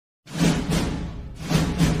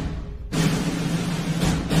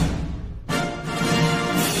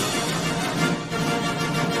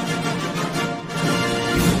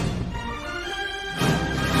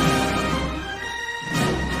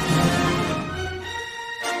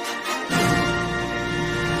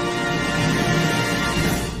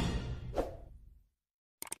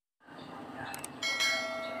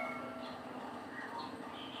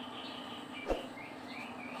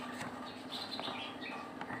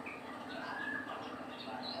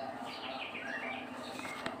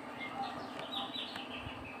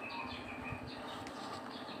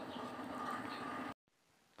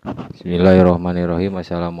Bismillahirrahmanirrahim.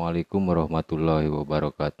 Assalamualaikum warahmatullahi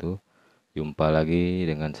wabarakatuh. Jumpa lagi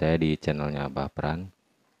dengan saya di channelnya Abah Fran.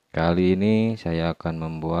 Kali ini saya akan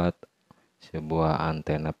membuat sebuah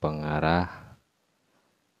antena pengarah,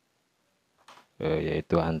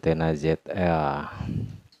 yaitu antena ZL.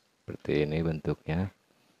 Seperti ini bentuknya.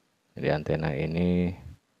 Jadi antena ini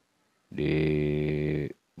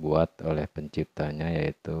dibuat oleh penciptanya,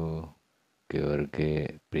 yaitu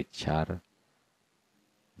George Pritchard,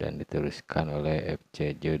 dan diteruskan oleh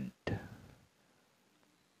FC Jude.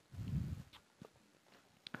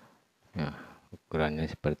 Nah, ukurannya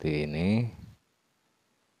seperti ini.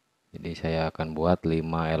 Jadi saya akan buat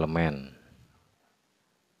 5 elemen.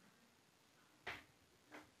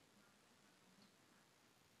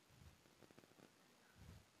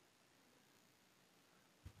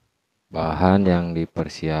 Bahan yang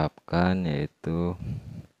dipersiapkan yaitu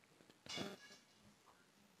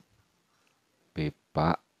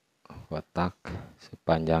pipa kotak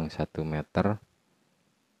sepanjang 1 meter,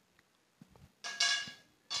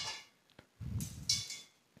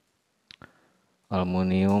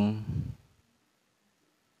 aluminium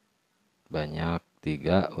banyak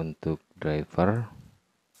 3 untuk driver,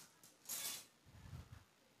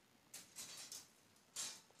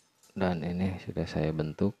 dan ini sudah saya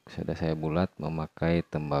bentuk, sudah saya bulat memakai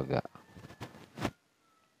tembaga.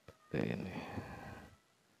 Seperti ini.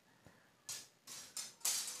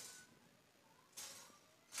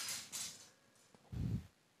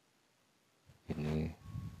 Ini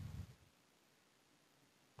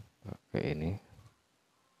pakai ini.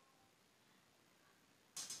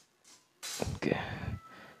 Oke,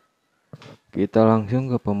 kita langsung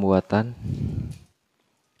ke pembuatan.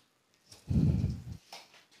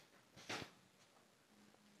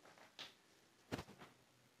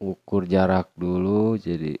 Ukur jarak dulu,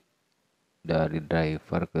 jadi dari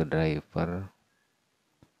driver ke driver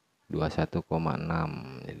 21,6,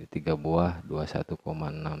 jadi 3 buah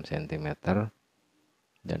 21,6 cm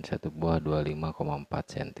dan 1 buah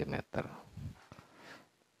 25,4 cm.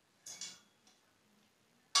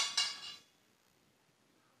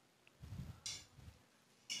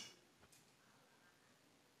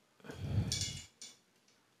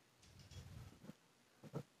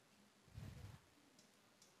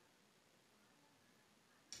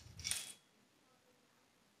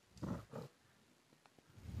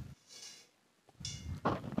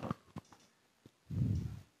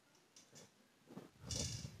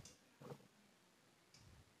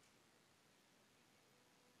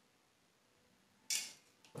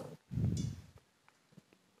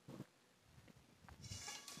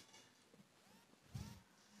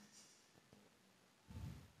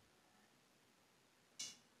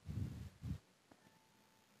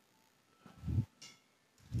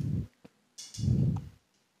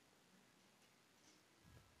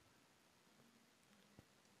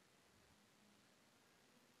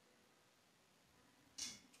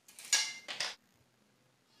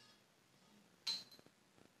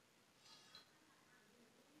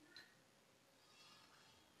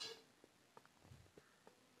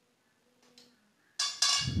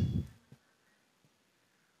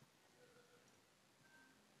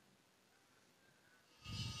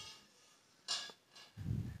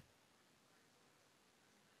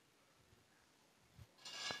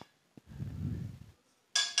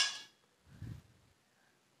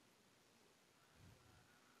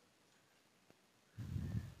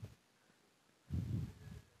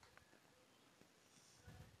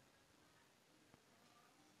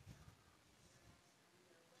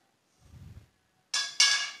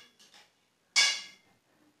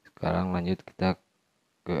 Sekarang lanjut kita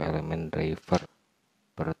ke elemen driver.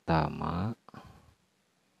 Pertama,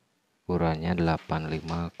 ukurannya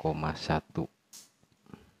 85,1.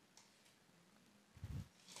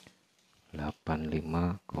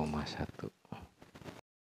 85,1.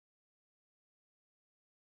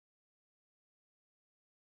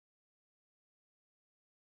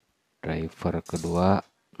 Driver kedua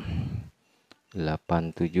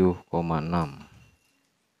 87,6.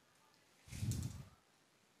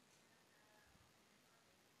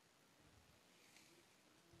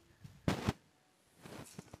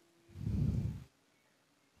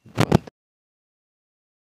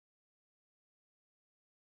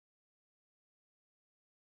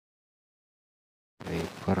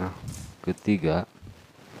 Driver ketiga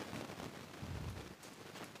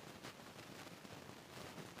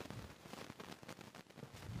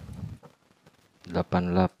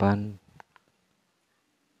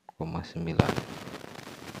 88,9.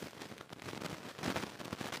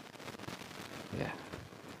 Ya,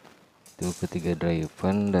 itu ketiga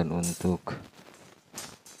driver. Dan untuk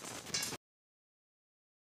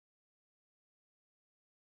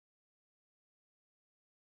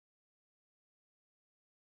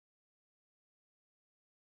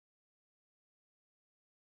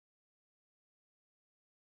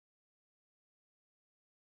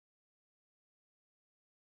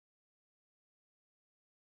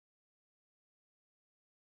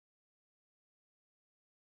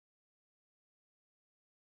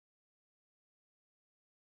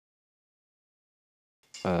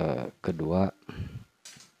kedua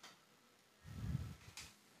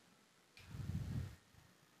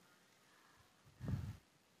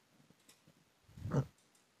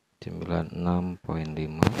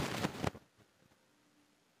 96,5,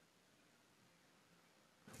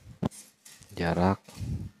 jarak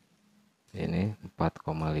ini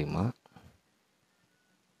 4,5,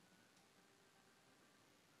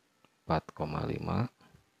 4,5,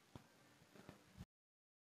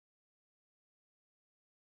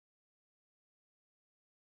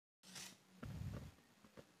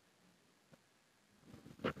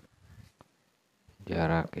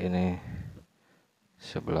 jarak ini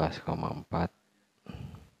 11,4.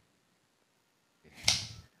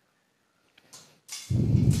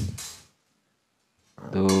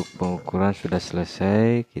 Untuk pengukuran sudah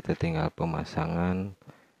selesai, kita tinggal pemasangan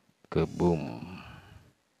ke boom.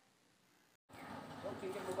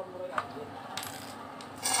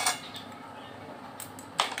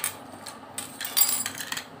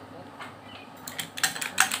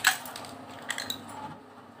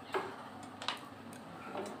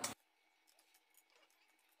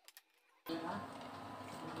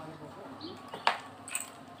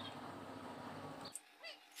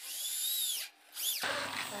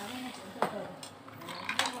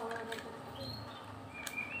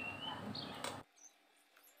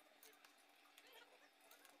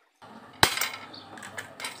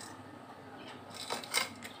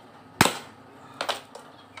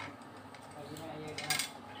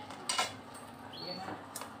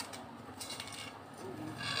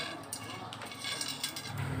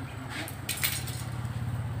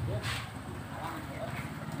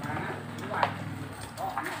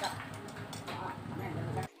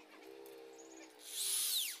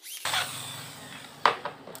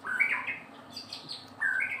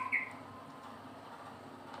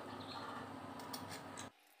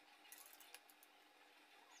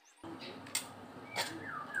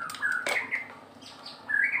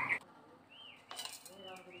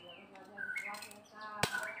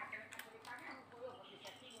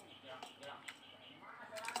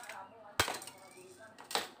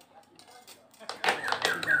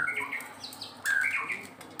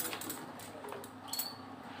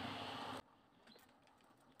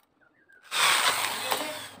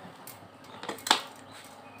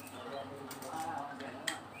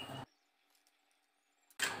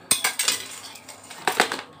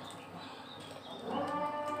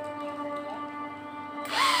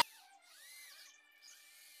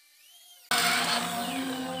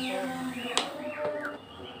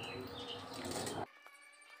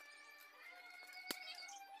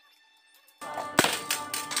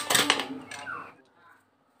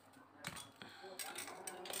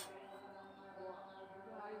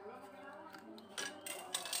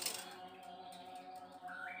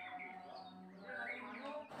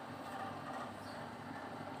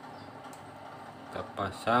 Kita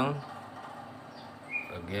pasang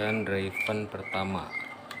bagian driven pertama,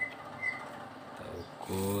 kita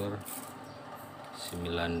ukur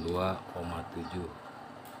 92,7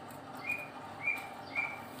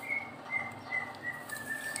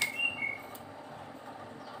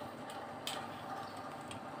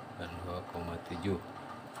 dan 2,7.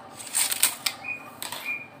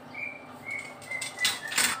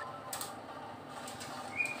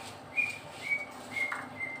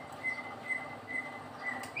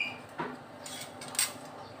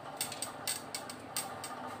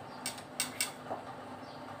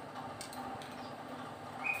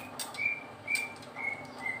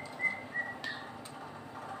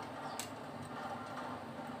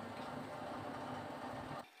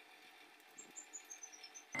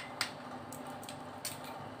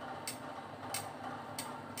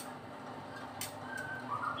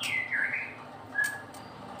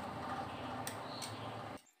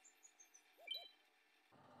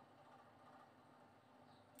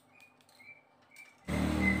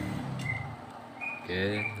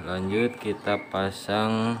 Oke, lanjut kita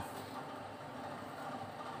pasang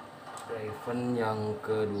driven yang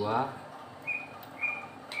kedua,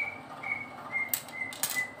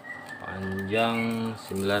 panjang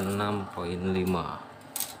 96,5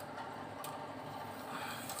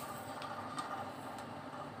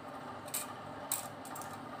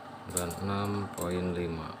 dan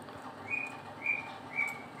 6,5.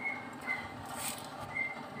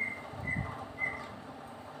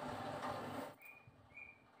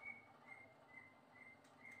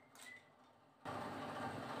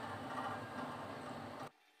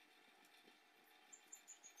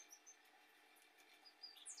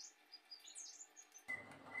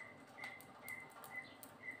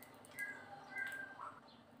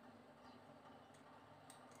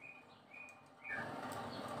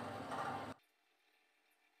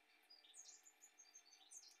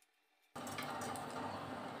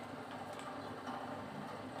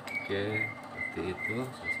 Oke, seperti itu.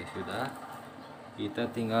 Selesai sudah. Kita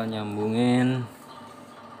tinggal nyambungin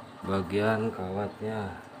bagian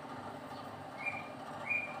kawatnya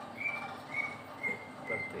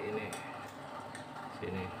seperti ini.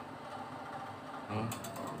 Sini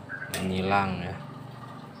menyilang ya.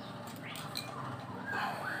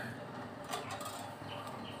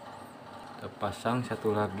 Kita pasang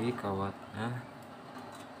satu lagi kawatnya.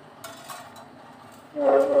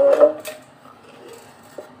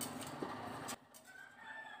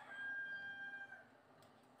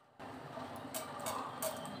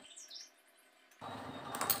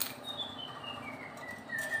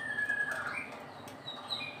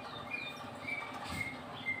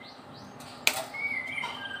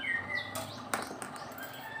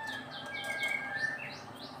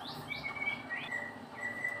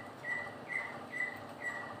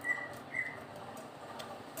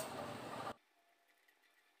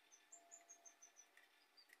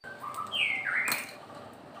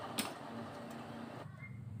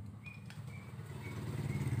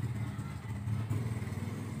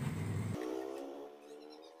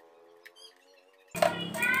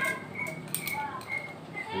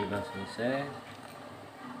 Sudah selesai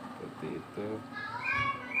seperti itu.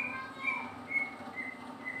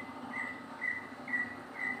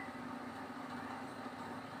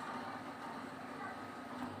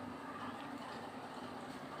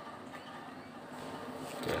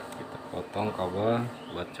 Oke, kita potong kabel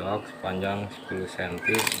buat cok sepanjang 10 cm,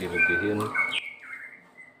 dilebihin.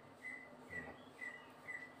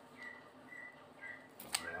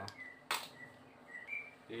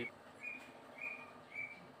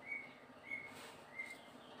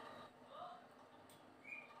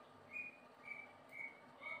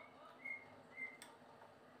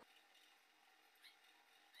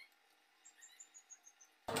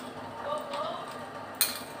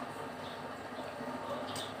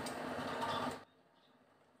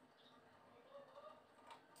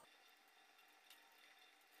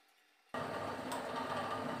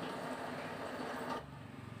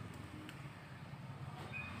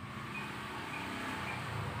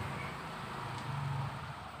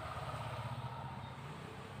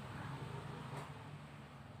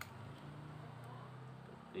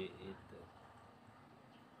 Itu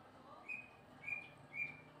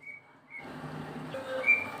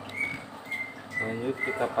lanjut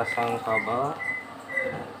kita pasang kabel.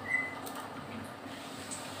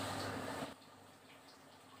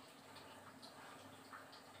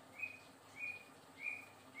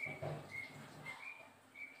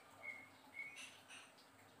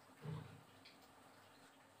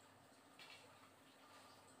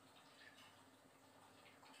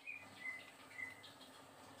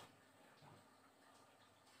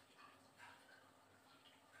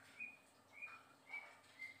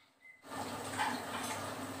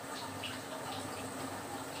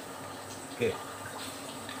 Oke,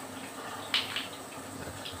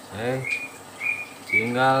 selesai.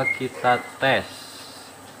 Tinggal kita tes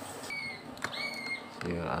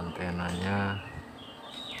hasil antenanya.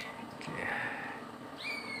 Oke,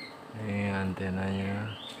 ini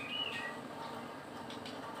antenanya.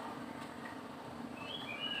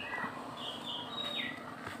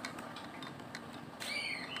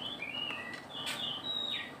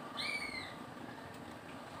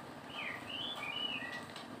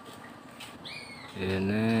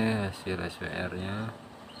 Ini hasil SWR nya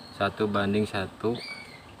 1:1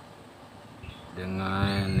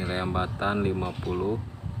 dengan nilai hambatan 50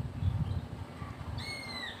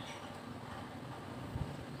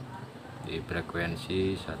 di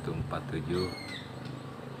frekuensi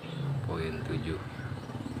 147.7.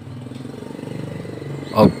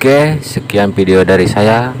 Oke, sekian video dari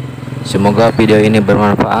saya. Semoga video ini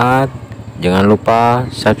bermanfaat. Jangan lupa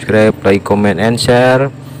subscribe, like, comment, and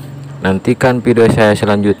share. Nantikan video saya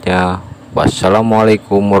selanjutnya.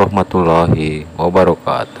 Wassalamualaikum warahmatullahi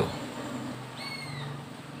wabarakatuh.